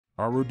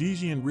Are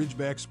Rhodesian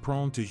Ridgebacks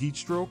prone to heat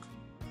stroke?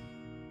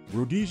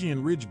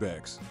 Rhodesian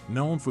Ridgebacks,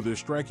 known for their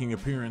striking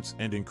appearance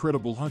and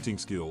incredible hunting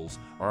skills,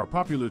 are a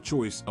popular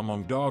choice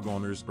among dog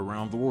owners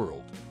around the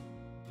world.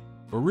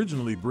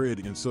 Originally bred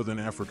in southern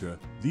Africa,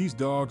 these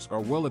dogs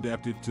are well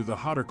adapted to the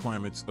hotter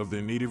climates of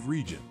their native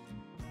region.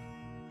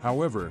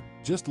 However,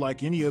 just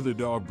like any other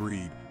dog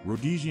breed,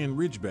 Rhodesian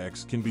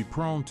Ridgebacks can be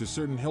prone to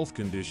certain health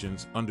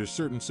conditions under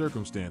certain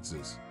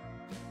circumstances.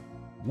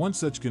 One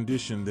such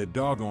condition that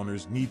dog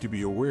owners need to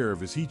be aware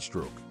of is heat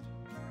stroke.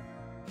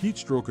 Heat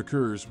stroke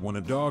occurs when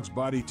a dog's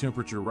body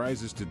temperature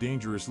rises to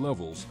dangerous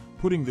levels,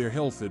 putting their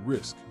health at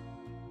risk.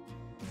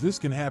 This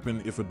can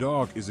happen if a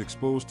dog is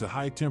exposed to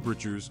high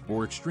temperatures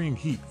or extreme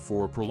heat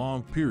for a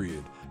prolonged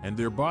period, and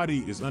their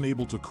body is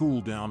unable to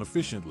cool down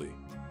efficiently.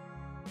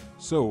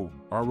 So,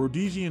 are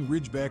Rhodesian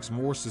Ridgebacks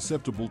more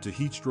susceptible to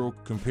heat stroke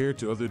compared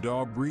to other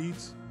dog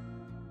breeds?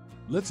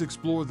 Let's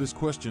explore this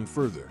question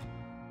further.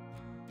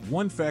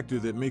 One factor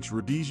that makes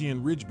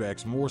Rhodesian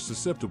Ridgebacks more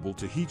susceptible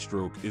to heat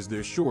stroke is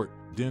their short,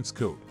 dense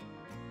coat.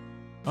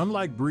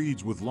 Unlike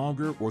breeds with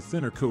longer or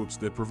thinner coats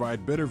that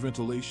provide better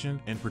ventilation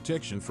and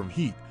protection from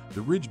heat,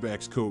 the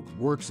Ridgeback's coat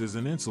works as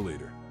an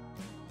insulator.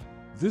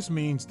 This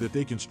means that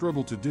they can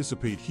struggle to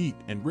dissipate heat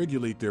and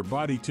regulate their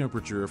body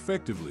temperature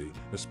effectively,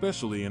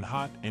 especially in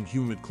hot and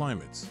humid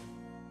climates.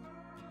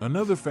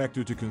 Another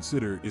factor to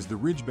consider is the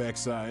Ridgeback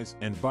size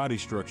and body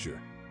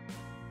structure.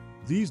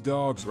 These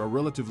dogs are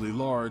relatively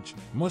large,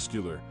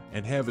 muscular,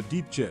 and have a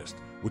deep chest,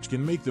 which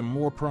can make them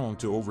more prone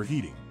to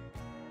overheating.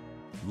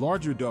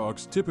 Larger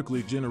dogs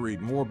typically generate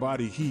more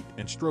body heat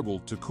and struggle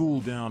to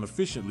cool down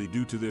efficiently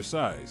due to their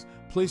size,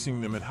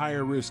 placing them at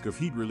higher risk of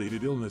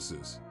heat-related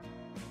illnesses.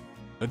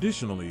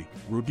 Additionally,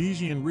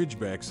 Rhodesian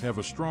Ridgebacks have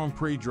a strong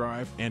prey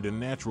drive and a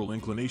natural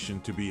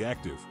inclination to be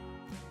active.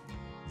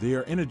 They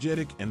are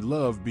energetic and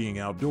love being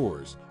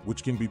outdoors,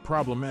 which can be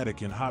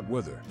problematic in hot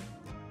weather.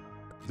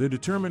 Their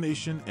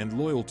determination and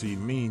loyalty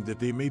mean that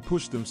they may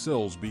push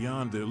themselves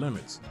beyond their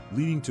limits,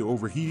 leading to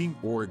overheating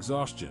or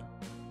exhaustion.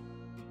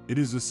 It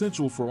is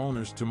essential for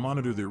owners to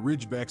monitor their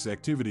Ridgeback's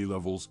activity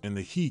levels in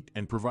the heat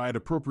and provide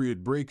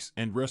appropriate breaks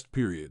and rest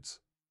periods.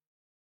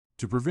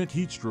 To prevent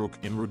heat stroke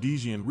in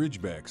Rhodesian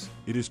Ridgebacks,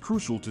 it is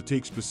crucial to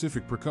take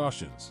specific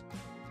precautions.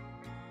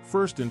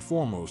 First and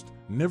foremost,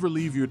 never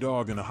leave your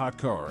dog in a hot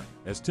car,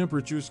 as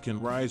temperatures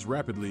can rise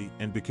rapidly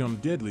and become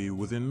deadly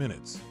within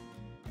minutes.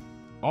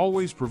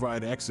 Always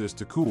provide access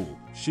to cool,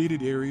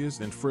 shaded areas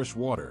and fresh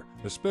water,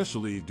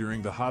 especially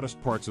during the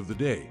hottest parts of the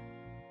day.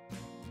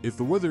 If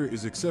the weather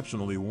is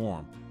exceptionally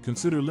warm,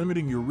 consider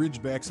limiting your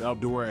Ridgeback's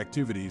outdoor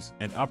activities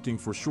and opting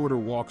for shorter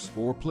walks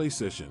or play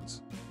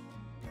sessions.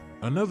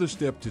 Another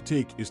step to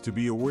take is to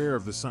be aware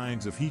of the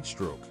signs of heat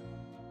stroke.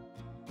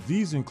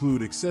 These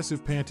include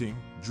excessive panting,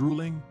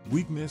 drooling,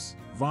 weakness,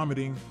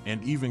 vomiting,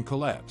 and even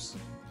collapse.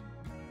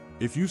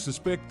 If you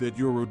suspect that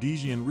your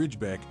Rhodesian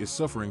Ridgeback is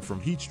suffering from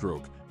heat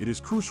stroke, it is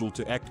crucial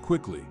to act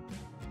quickly.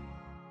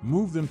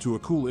 Move them to a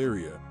cool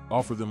area,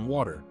 offer them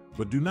water,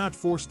 but do not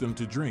force them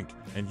to drink,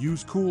 and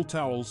use cool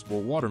towels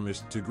or water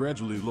mist to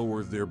gradually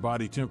lower their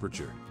body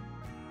temperature.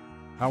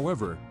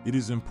 However, it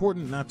is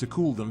important not to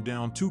cool them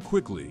down too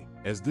quickly,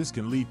 as this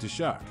can lead to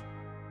shock.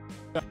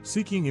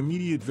 Seeking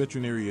immediate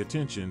veterinary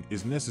attention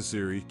is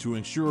necessary to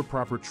ensure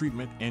proper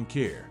treatment and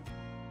care.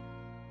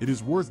 It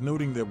is worth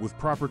noting that with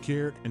proper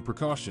care and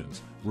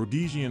precautions,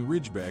 Rhodesian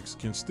Ridgebacks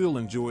can still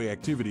enjoy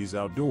activities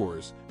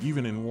outdoors,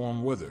 even in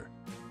warm weather.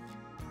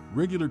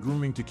 Regular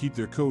grooming to keep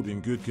their coat in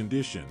good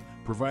condition,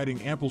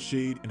 providing ample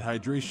shade and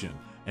hydration,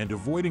 and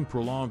avoiding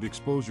prolonged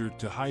exposure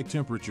to high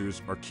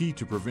temperatures are key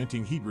to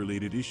preventing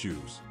heat-related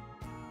issues.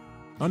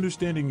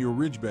 Understanding your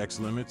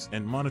Ridgeback's limits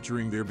and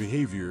monitoring their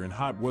behavior in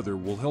hot weather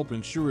will help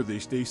ensure they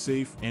stay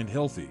safe and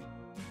healthy.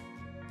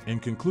 In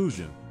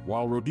conclusion,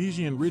 while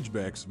Rhodesian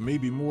Ridgebacks may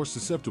be more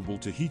susceptible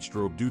to heat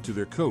stroke due to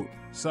their coat,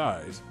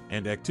 size,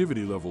 and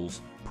activity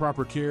levels,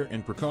 proper care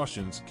and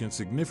precautions can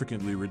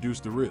significantly reduce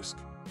the risk.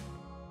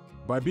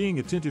 By being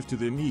attentive to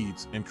their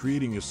needs and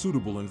creating a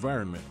suitable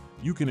environment,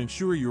 you can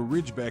ensure your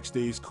Ridgeback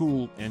stays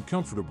cool and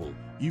comfortable,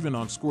 even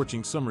on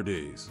scorching summer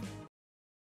days.